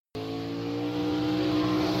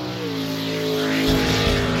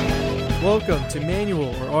Welcome to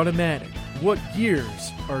Manual or Automatic. What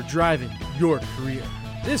gears are driving your career?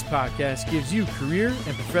 This podcast gives you career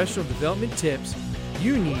and professional development tips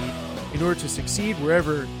you need in order to succeed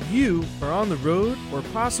wherever you are on the road or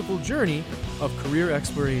possible journey of career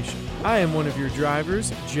exploration. I am one of your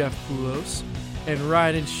drivers, Jeff Poulos, and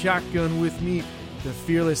riding shotgun with me, the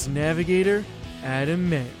fearless navigator, Adam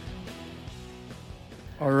Mayer.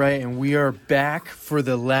 All right, and we are back for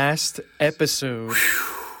the last episode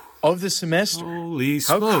of the semester. Holy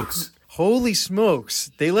smokes. Holy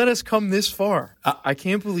smokes. They let us come this far. I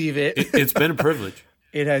can't believe it. It's been a privilege.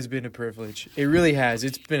 It has been a privilege. It really has.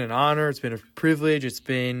 It's been an honor. It's been a privilege. It's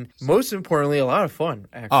been, most importantly, a lot of fun,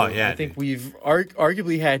 actually. Oh, yeah. I think we've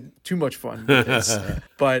arguably had too much fun with this.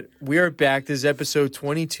 But we are back. This is episode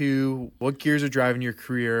 22. What gears are driving your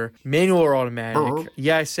career? Manual or automatic?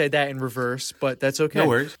 Yeah, I said that in reverse, but that's okay. No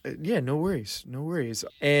worries. Yeah, no worries. No worries.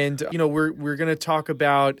 And, you know, we're going to talk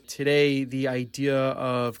about today the idea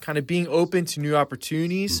of kind of being open to new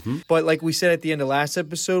opportunities. Mm-hmm. But like we said at the end of last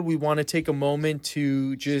episode, we want to take a moment to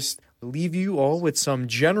just leave you all with some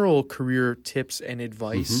general career tips and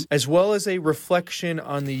advice, as well as a reflection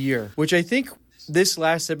on the year, which I think this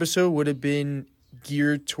last episode would have been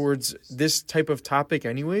geared towards this type of topic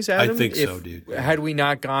anyways, Adam. I think so, dude. Had we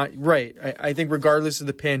not gone, right, I think regardless of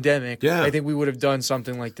the pandemic, I think we would have done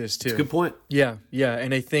something like this too. That's a good point. Yeah.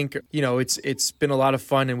 And I think, you know, it's been a lot of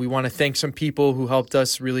fun, and we want to thank some people who helped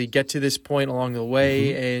us really get to this point along the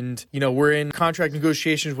way. And, you know, we're in contract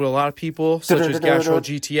negotiations with a lot of people, such as Gastrol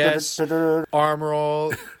GTS, Armor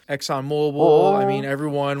All, ExxonMobil. I mean,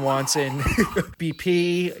 everyone wants in.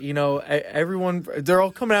 BP, you know, everyone, they're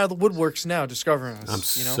all coming out of the woodworks now discovering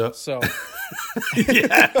us, you know? So.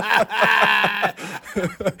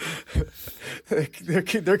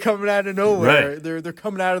 They're coming out of nowhere. Right. They're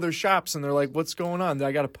coming out of their shops and they're like, "What's going on?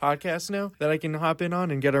 I got a podcast now that I can hop in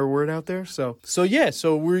on and get our word out there." So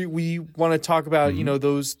we want to talk about you know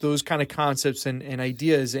those kind of concepts and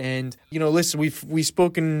ideas. And you know, listen, we've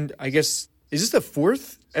spoken. I guess, is this the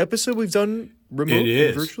fourth episode we've done remote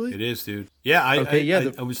and virtually? It is, dude. Yeah,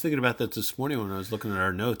 I was thinking about that this morning when I was looking at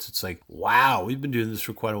our notes. It's like, wow, we've been doing this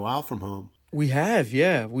for quite a while from home. We have,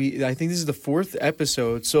 yeah. I think this is the fourth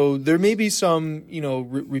episode, so there may be some, you know,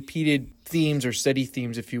 repeated themes or steady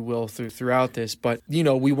themes, if you will, throughout this. But, you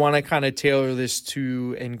know, we want to kind of tailor this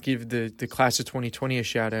to and give the class of 2020 a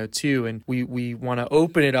shout out too. And we want to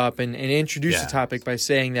open it up and introduce the topic by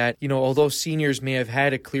saying that, you know, although seniors may have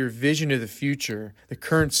had a clear vision of the future, the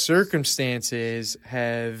current circumstances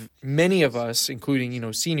have many of us, including, you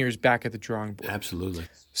know, seniors, back at the drawing board. Absolutely.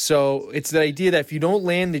 So it's the idea that if you don't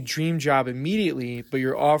land the dream job immediately, but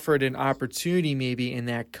you're offered an opportunity maybe in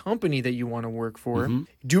that company that you want to work for,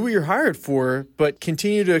 do what you're hired for, but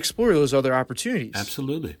continue to explore those other opportunities.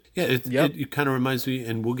 Absolutely. Yeah, it kind of reminds me,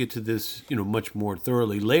 and we'll get to this, you know, much more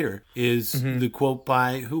thoroughly later, is the quote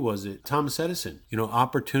by, who was it? Thomas Edison. You know,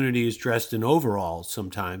 opportunity is dressed in overalls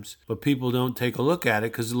sometimes, but people don't take a look at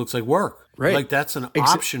it because it looks like work. Right. Like that's an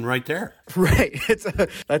option right there. Right.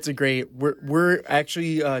 That's a great, we're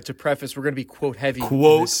actually, to preface, we're going to be quote heavy.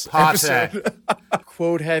 Quote pothead.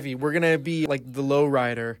 Quote heavy. We're going to be like the low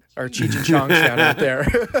rider, our Cheech and Chong shout out there.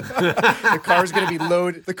 The car's going to be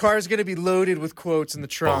loaded. The car's going to be loaded with quotes in the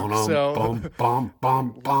trunk. Totally.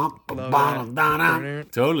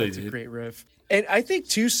 That's a great riff. And I think,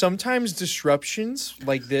 too, sometimes disruptions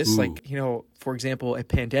like this, like, you know, for example, a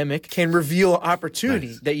pandemic, can reveal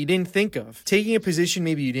opportunity that you didn't think of. Taking a position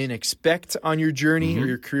maybe you didn't expect on your journey or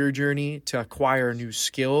your career journey to acquire a new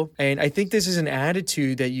skill. And I think this is an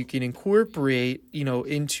attitude that you can incorporate, you know,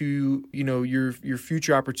 into, you know, your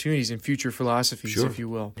future opportunities and future philosophies, if you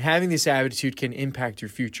will. Having this attitude can impact your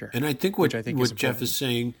future. And I think what Jeff is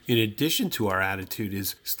saying, in addition to our attitude,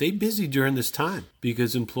 is stay busy during this time,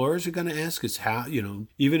 because employers are going to ask us how, you know,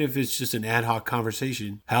 even if it's just an ad hoc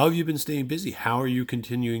conversation, how have you been staying busy? How are you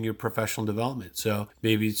continuing your professional development? So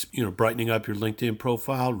maybe it's, you know, brightening up your LinkedIn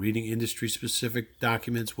profile, reading industry-specific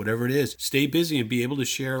documents, whatever it is. Stay busy and be able to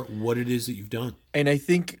share what it is that you've done. And I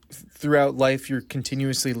think throughout life, you're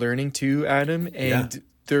continuously learning too, Adam. And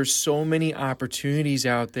there's so many opportunities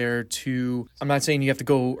out there to, I'm not saying you have to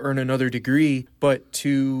go earn another degree, but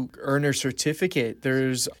to earn a certificate.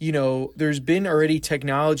 There's, you know, there's been already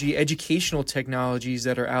educational technologies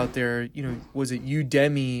that are out there. You know, was it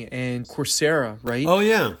Udemy and Coursera, right? Oh,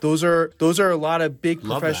 yeah. Those are a lot of big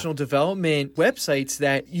professional development websites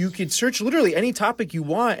that you could search literally any topic you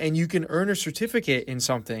want and you can earn a certificate in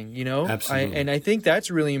something, you know? Absolutely. And I think that's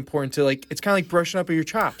really important to, like, it's kind of like brushing up your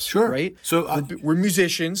chops, right? So we're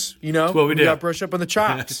musicians. musicians, you know, what we do. got to brush up on the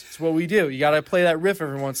chops. It's what we do. You got to play that riff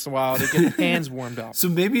every once in a while to get the hands warmed up. So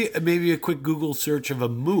maybe a quick Google search of a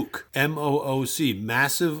MOOC, MOOC,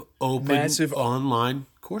 massive open online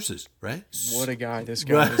courses, right? What a guy this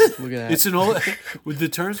guy is. Look at that. It's an old, the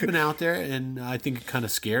term's been out there, and I think it kind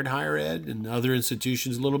of scared higher ed and other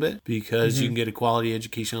institutions a little bit because you can get a quality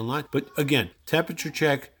education online. But again, temperature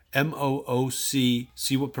check, MOOC,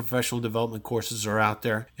 see what professional development courses are out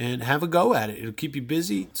there and have a go at it. It'll keep you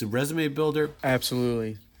busy. It's a resume builder.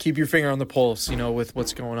 Absolutely. Keep your finger on the pulse, you know, with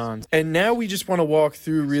what's going on. And now we just want to walk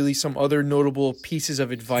through really some other notable pieces of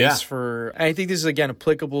advice and I think this is, again,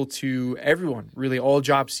 applicable to everyone, really all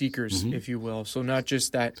job seekers, if you will. So not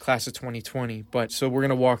just that class of 2020, but so we're going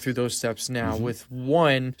to walk through those steps now with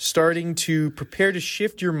one, starting to prepare to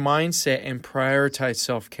shift your mindset and prioritize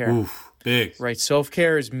self-care. Oof. Big. Right.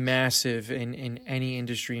 Self-care is massive in any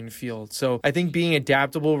industry and field. So I think being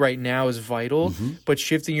adaptable right now is vital, but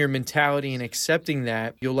shifting your mentality and accepting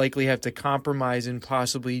that you'll likely have to compromise and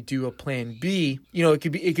possibly do a plan B. You know, it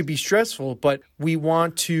could be stressful, but we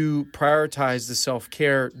want to prioritize the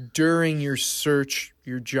self-care during your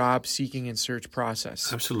job seeking and search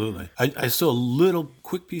process. Absolutely. I saw a little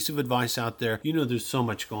quick piece of advice out there. You know, there's so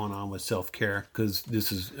much going on with self-care because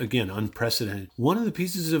this is, again, unprecedented. One of the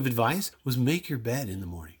pieces of advice was make your bed in the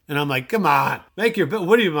morning. And I'm like, come on, make your bed.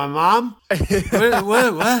 What are you, my mom?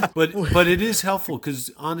 what? But it is helpful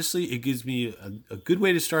because honestly, it gives me a good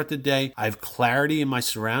way to start the day. I have clarity in my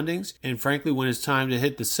surroundings. And frankly, when it's time to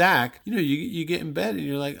hit the sack, you know, you get in bed and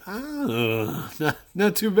you're like,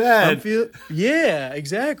 not too bad. Yeah,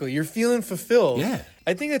 exactly. You're feeling fulfilled. Yeah.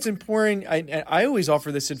 I think that's important. I always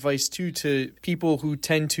offer this advice too to people who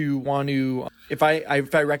tend to want to, if I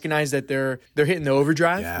recognize that they're hitting the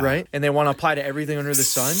overdrive, right, and they want to apply to everything under the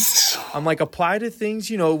sun, I'm like, apply to things.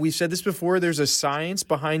 You know, we've said this before. There's a science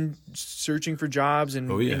behind searching for jobs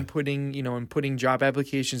and putting job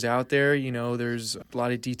applications out there. You know, there's a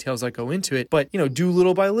lot of details that go into it, but you know, do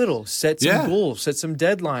little by little. Set some goals, set some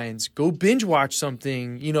deadlines. Go binge watch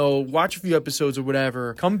something. You know, watch a few episodes or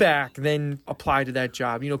whatever. Come back, then apply to that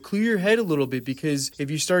job. You know, clear your head a little bit because if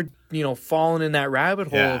you start, you know, falling in that rabbit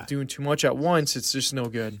hole of doing too much at once, it's just no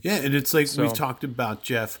good. Yeah, and it's like we've talked about,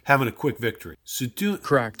 Jeff, having a quick victory. So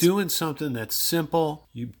doing something that's simple,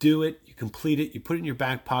 you do it, you complete it, you put it in your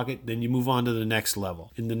back pocket, then you move on to the next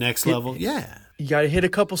level. In the next level, you got to hit a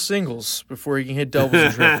couple singles before you can hit doubles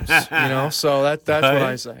and triples, you know? So that's what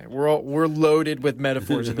I say. We're loaded with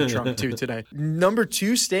metaphors in the trunk too today. Number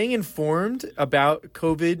 2, staying informed about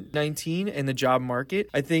COVID-19 and the job market.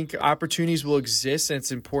 I think opportunities will exist and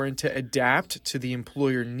it's important to adapt to the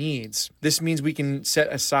employer needs. This means we can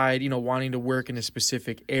set aside, you know, wanting to work in a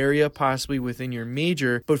specific area, possibly within your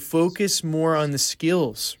major, but focus more on the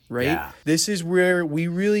skills, right? Yeah. This is where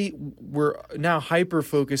we're now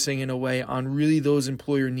hyper-focusing in a way on really those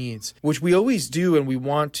employer needs, which we always do and we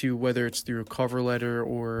want to, whether it's through a cover letter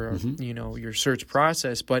or, you know, your search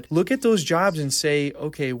process. But look at those jobs and say,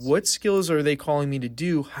 okay, what skills are they calling me to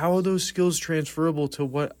do? How are those skills transferable to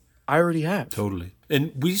what I already have? Totally.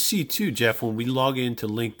 And we see too, Jeff, when we log into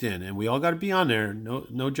LinkedIn, and we all got to be on there,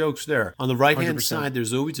 no jokes there. On the right-hand 100%. Side,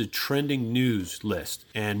 there's always a trending news list.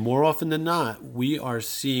 And more often than not, we are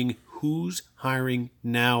seeing who's hiring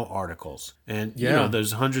now articles. And, you know,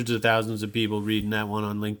 there's hundreds of thousands of people reading that one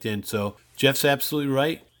on LinkedIn. So Jeff's absolutely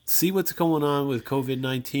right. See what's going on with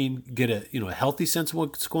COVID-19. Get a healthy sense of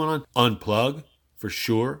what's going on. Unplug. For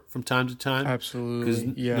sure, from time to time. Absolutely.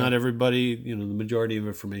 Because not everybody, the majority of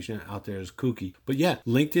information out there is kooky. But yeah,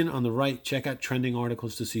 LinkedIn on the right, check out trending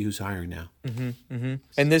articles to see who's hiring now.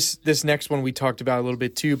 And this next one we talked about a little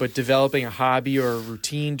bit too, but developing a hobby or a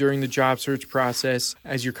routine during the job search process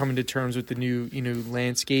as you're coming to terms with the new,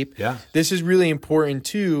 landscape. Yeah. This is really important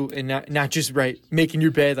too, and not just making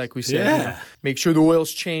your bed like we said. Yeah. Make sure the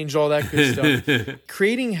oil's changed, all that good stuff.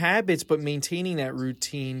 Creating habits, but maintaining that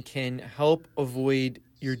routine can help avoid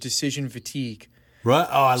your decision fatigue. Right.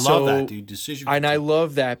 Oh, I love that, dude. Decision fatigue. And I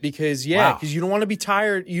love that because you don't want to be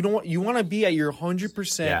tired. You want to be at your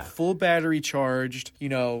 100% full battery charged,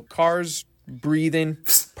 cars breathing,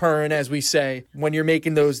 purring, as we say, when you're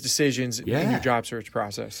making those decisions in your job search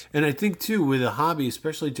process. And I think, too, with a hobby,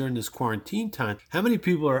 especially during this quarantine time, how many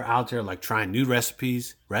people are out there, trying new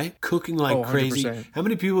recipes, right? Cooking like crazy. 100%. How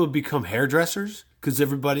many people have become hairdressers? Because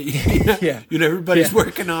everybody, everybody's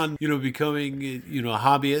working on, becoming, a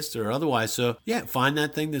hobbyist or otherwise. So, find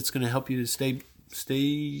that thing that's going to help you to stay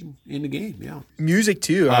in the game. Yeah. Music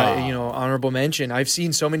too. Honorable mention. I've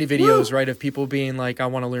seen so many videos, of people being like, I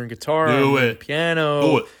want to learn guitar,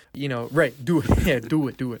 piano. Right. Do it. Yeah, do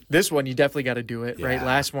it. This one, you definitely got to do it, right? Yeah.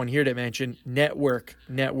 Last one here to mention, network.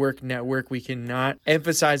 We cannot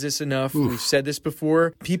emphasize this enough. We've said this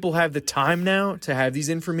before. People have the time now to have these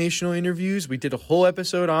informational interviews. We did a whole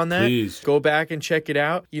episode on that. Please. Go back and check it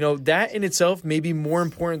out. That in itself may be more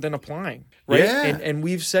important than applying. Right. Yeah. And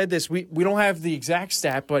we've said this. We don't have the exact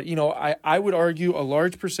stat, but I would argue a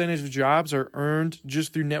large percentage of jobs are earned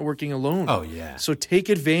just through networking alone. Oh, yeah. So take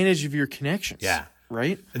advantage of your connections. Yeah.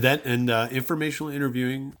 Right? That and informational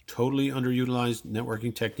interviewing, totally underutilized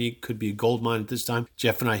networking technique, could be a gold mine at this time.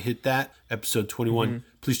 Jeff and I hit that, episode 21.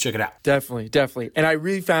 Please check it out. Definitely. And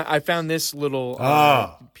I found this little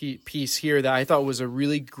piece here that I thought was a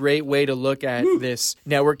really great way to look at this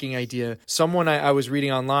networking idea. Someone I was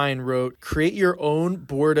reading online wrote, create your own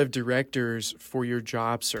board of directors for your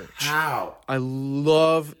job search. How? I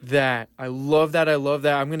love that. I'm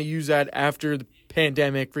going to use that after the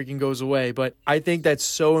pandemic freaking goes away. But I think that's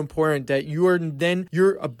so important that you're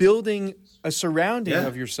building a surrounding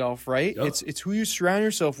of yourself, right? Yep. It's who you surround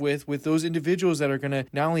yourself with those individuals that are going to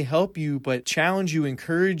not only help you, but challenge you,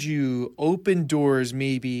 encourage you, open doors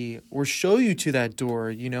maybe, or show you to that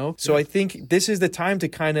door, So I think this is the time to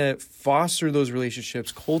kind of foster those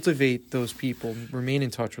relationships, cultivate those people, remain in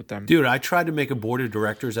touch with them. Dude, I tried to make a board of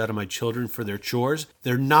directors out of my children for their chores.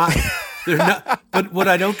 They're not, but what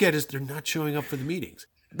I don't get is they're not showing up for the meetings.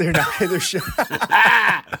 They're not.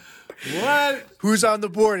 What? Who's on the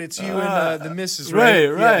board? It's you and the missus, right?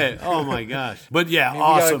 Right. Yeah. Oh my gosh. But yeah, Maybe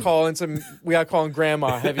awesome. We gotta call in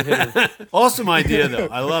grandma, heavy hitter. Awesome idea though.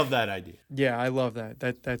 I love that idea. Yeah, I love that.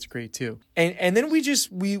 That's great too. And then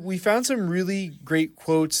we found some really great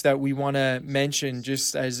quotes that we want to mention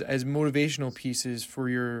just as motivational pieces for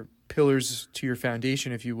your pillars to your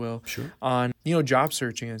foundation, if you will. Sure. On job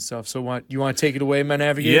searching and stuff. So you want to take it away, my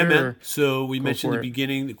navigator? Yeah, man. Or? So we mentioned for in the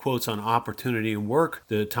beginning the quotes on opportunity and work.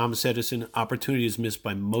 The Thomas Edison opportunity is missed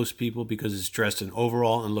by most people because it's dressed in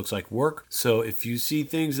overall and looks like work. So if you see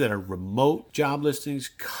things that are remote job listings,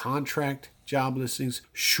 contract job listings,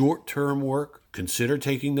 short-term work, consider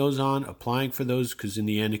taking those on, applying for those, because in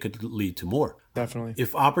the end it could lead to more. Definitely.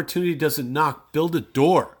 If opportunity doesn't knock, build a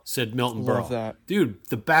door, said Milton Berle. Love that. Dude,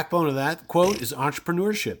 the backbone of that quote is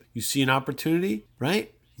entrepreneurship. You see an opportunity,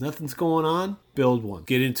 right? Nothing's going on, build one.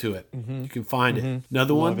 Get into it. You can find it.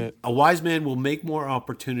 Another Love one, it. a wise man will make more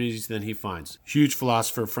opportunities than he finds. Huge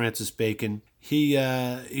philosopher Francis Bacon. He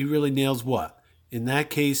really nails what? In that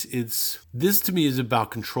case, this to me is about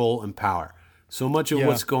control and power. So much of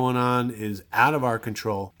what's going on is out of our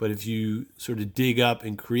control, but if you sort of dig up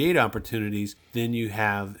and create opportunities, then you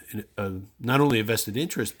have not only a vested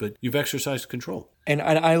interest, but you've exercised control. And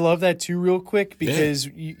I love that too, real quick, because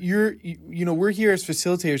we're here as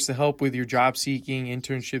facilitators to help with your job seeking,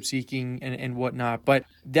 internship seeking, and whatnot. But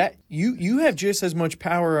that you have just as much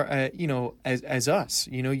power, as us.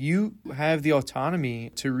 You have the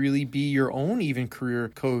autonomy to really be your own even career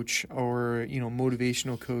coach or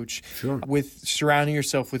motivational coach. Sure. With surrounding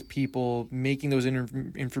yourself with people, making those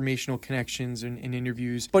informational connections and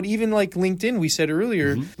interviews. But even like LinkedIn, we said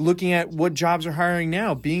earlier, looking at what jobs are hiring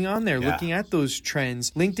now, being on there, looking at those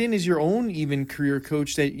trends. LinkedIn is your own even career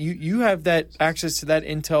coach that you have that access to that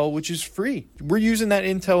intel, which is free. We're using that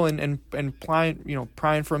intel and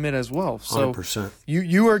prying from it as well. So 100%.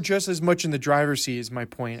 you are just as much in the driver's seat, is my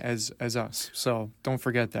point, as us. So don't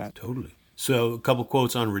forget that. Totally. So a couple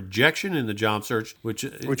quotes on rejection in the job search, which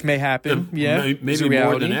may happen. maybe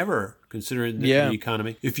more than ever, considering the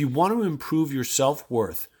economy. If you want to improve your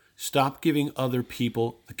self-worth, stop giving other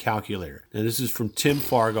people the calculator. Now, this is from Tim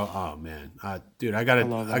Fargo. Oh, man. Dude, I got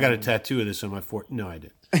a tattoo of this on my forehead. No, I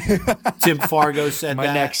didn't. Tim Fargo said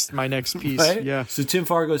that. My next piece. Right? Yeah. So Tim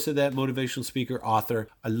Fargo said that, motivational speaker, author.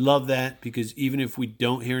 I love that because even if we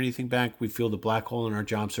don't hear anything back, we feel the black hole in our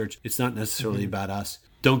job search. It's not necessarily about us.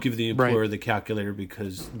 Don't give the employer the calculator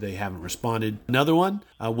because they haven't responded. Another one,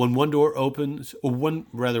 when one door opens, when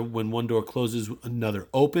one door closes, another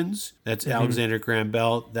opens. That's Alexander Graham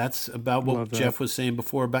Bell. That's about what Jeff was saying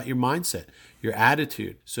before about your mindset, your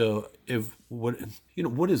attitude. So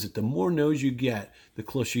what is it? The more no's you get, the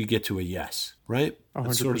closer you get to a yes, right? 100%.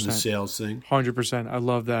 That's sort of the sales thing. 100%. I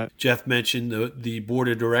love that. Jeff mentioned the board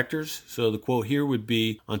of directors. So the quote here would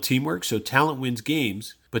be on teamwork. So talent wins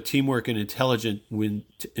games, but teamwork and intelligence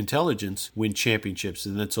win championships.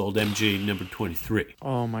 And that's old MJ number 23.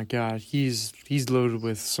 Oh my God. He's loaded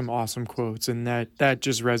with some awesome quotes, and that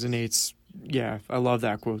just resonates. Yeah, I love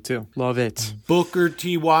that quote too. Love it. Booker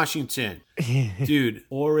T. Washington. Dude,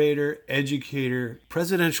 orator, educator,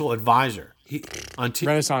 presidential advisor.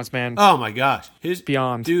 Renaissance man. Oh my gosh.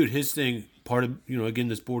 Beyond. Dude, his thing, part of, again,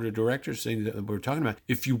 this board of directors thing that we're talking about.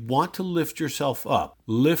 If you want to lift yourself up,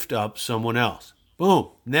 lift up someone else. Boom.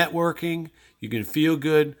 Networking. You can feel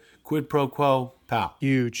good. Quid pro quo. Pow.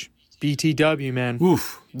 Huge. BTW, man.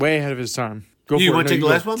 Oof. Way ahead of his time. Go for it. You want to take the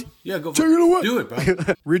last one? Yeah, go for it. Do it,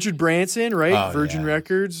 bro. Richard Branson, right? Oh, Virgin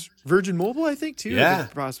Records. Virgin Mobile, I think, too. Yeah. I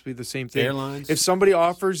think possibly the same thing. Airlines. If somebody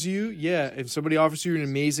offers you an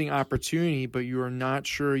amazing opportunity, but you are not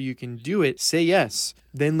sure you can do it, say yes.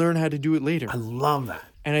 Then learn how to do it later. I love that.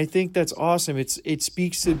 And I think that's awesome. It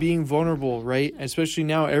speaks to being vulnerable, right? Especially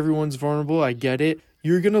now, everyone's vulnerable. I get it.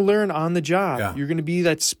 You're going to learn on the job. Yeah. You're going to be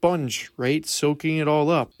that sponge, right? Soaking it all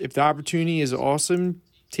up. If the opportunity is awesome,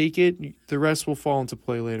 take it. The rest will fall into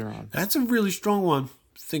play later on. That's a really strong one.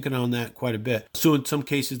 Thinking on that quite a bit. So in some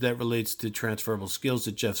cases that relates to transferable skills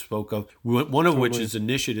that Jeff spoke of, one of which is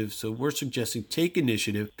initiative. So we're suggesting take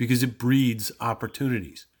initiative because it breeds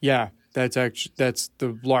opportunities. Yeah, that's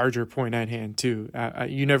the larger point at hand too.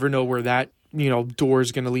 You never know where that door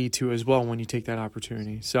is going to lead to as well when you take that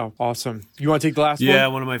opportunity. So awesome. You want to take the last one? Yeah,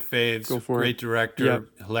 one of my faves. Go for Great it. director, Yep.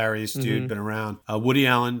 Hilarious dude, been around. Woody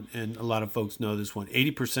Allen, and a lot of folks know this one.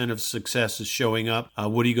 80% of success is showing up.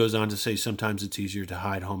 Woody goes on to say sometimes it's easier to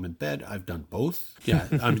hide home in bed. I've done both. Yeah,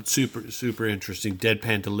 I'm super interesting.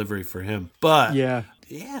 Deadpan delivery for him. But yeah,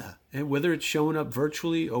 and whether it's showing up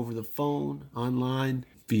virtually, over the phone, online,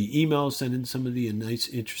 via email, sending somebody a nice,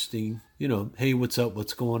 interesting, hey, what's up?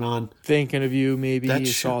 What's going on? Thinking of you, maybe you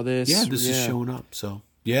saw this. Yeah, this is showing up. So,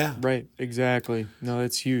 yeah. Right, exactly. No,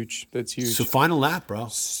 that's huge. That's huge. So, final lap, bro.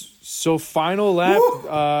 So, final lap,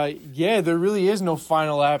 there really is no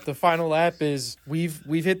final lap. The final lap is we've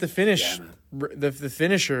hit the finish. Yeah, the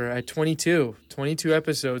finisher at 22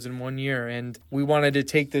 episodes in 1 year, and we wanted to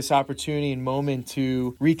take this opportunity and moment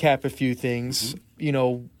to recap a few things.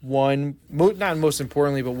 One, not most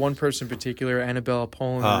importantly, but one person in particular, Annabella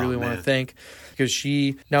Poland, I really want to thank, because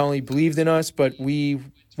she not only believed in us, but we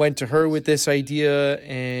went to her with this idea,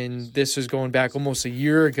 and this was going back almost a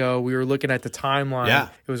year ago. We were looking at the timeline. Yeah.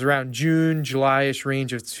 It was around June, July-ish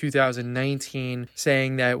range of 2019,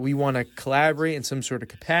 saying that we want to collaborate in some sort of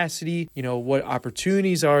capacity. What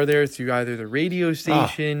opportunities are there through either the radio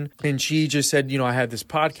station? And she just said, I have this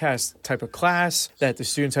podcast type of class that the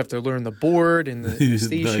students have to learn the board and the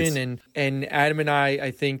station. Nice. And Adam and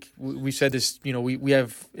I think we said this, we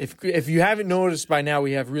have, if you haven't noticed by now,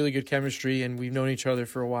 we have really good chemistry, and we've known each other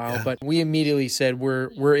for a while, but we immediately said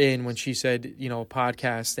we're in when she said,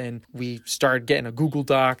 podcast, and we started getting a Google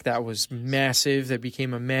Doc that was massive, that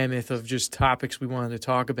became a mammoth of just topics we wanted to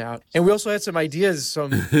talk about. And we also had some ideas,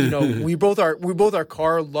 we both are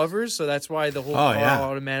car lovers, so that's why the whole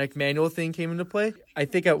automatic manual thing came into play. I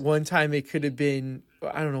think at one time it could have been,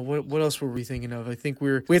 I don't know, what else were we thinking of? I think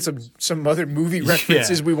we had some other movie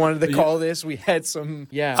references we wanted to call this. We had some,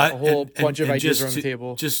 a whole bunch of ideas on the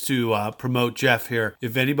table. Just to promote Jeff here,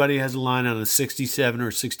 if anybody has a line on a 67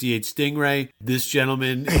 or 68 Stingray, this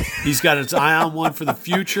gentleman, he's got his eye on one for the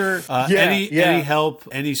future. Any help,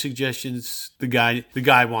 any suggestions, the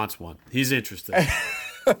guy wants one. He's interested.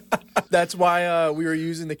 That's why we were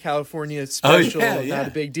using the California special, not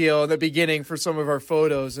a big deal, in the beginning for some of our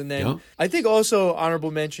photos. And then I think also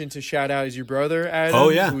honorable mention to shout out is your brother,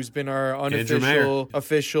 Adam, who's been our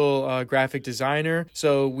official graphic designer.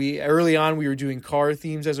 So early on, we were doing car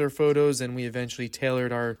themes as our photos, and we eventually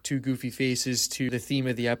tailored our two goofy faces to the theme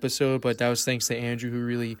of the episode. But that was thanks to Andrew, who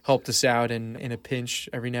really helped us out in a pinch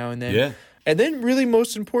every now and then. Yeah. And then really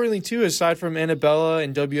most importantly, too, aside from Annabella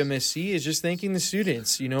and WMSC, is just thanking the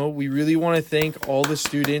students. We really want to thank all the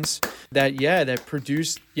students that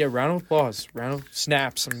produced, round of applause, round of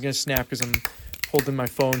snaps. I'm going to snap because I'm holding my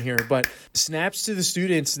phone here, but snaps to the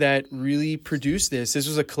students that really produced this. This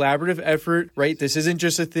was a collaborative effort, right? This isn't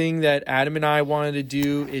just a thing that Adam and I wanted to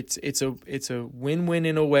do. It's a win-win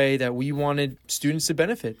in a way that we wanted students to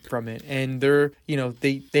benefit from it. And they're,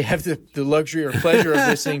 they have the luxury or pleasure of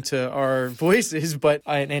listening to our voices, but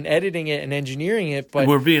and editing it and engineering it. But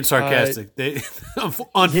we're being sarcastic. They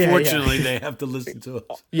unfortunately they have to listen to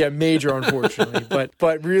us. Yeah, major unfortunately.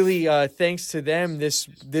 but really thanks to them, this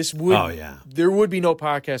would there would be no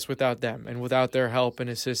podcast without them and without their help and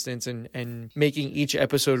assistance and making each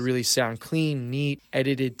episode really sound clean, neat,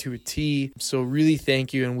 edited to a T. So really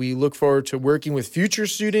thank you. And we look forward to working with future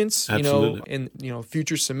students, in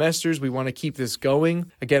future semesters. We want to keep this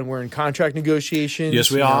going. Again, we're in contract negotiations. Yes,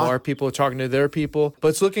 we are. Our people are talking to their people, but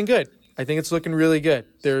it's looking good. I think it's looking really good.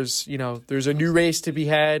 There's a new race to be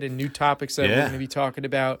had and new topics that we're going to be talking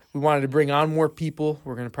about. We wanted to bring on more people.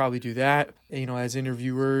 We're going to probably do that, as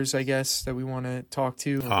interviewers, I guess, that we want to talk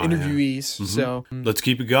to, interviewees. Yeah. So let's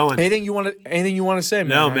keep it going. Anything you want to say, man?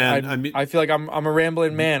 No, man. I feel like I'm a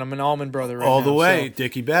rambling man. I'm an almond brother right now. All the way, so.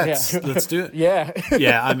 Dickie Betts. Yeah. Let's do it. Yeah.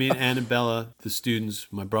 Yeah, Annabella, the students,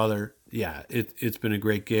 my brother. Yeah, it's been a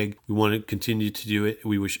great gig. We want to continue to do it.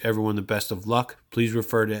 We wish everyone the best of luck. Please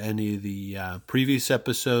refer to any of the previous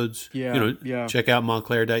episodes. Check out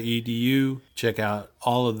montclair.edu. Check out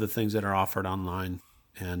all of the things that are offered online.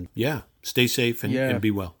 And stay safe and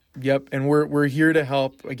be well. Yep, and we're here to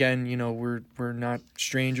help. Again, we're not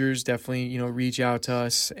strangers. Definitely, reach out to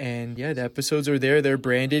us. And the episodes are there. They're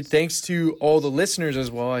branded. Thanks to all the listeners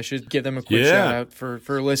as well. I should give them a quick shout out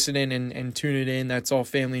for listening and tuning in. That's all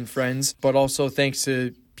family and friends. But also thanks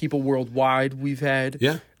to people worldwide we've had.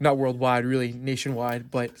 Yeah. Not worldwide, really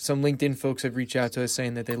nationwide. But some LinkedIn folks have reached out to us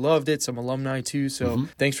saying that they loved it. Some alumni too. So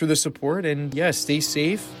thanks for the support. And stay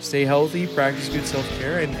safe, stay healthy, practice good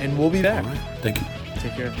self-care, and we'll be back. All right. Thank you.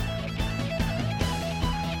 Take care.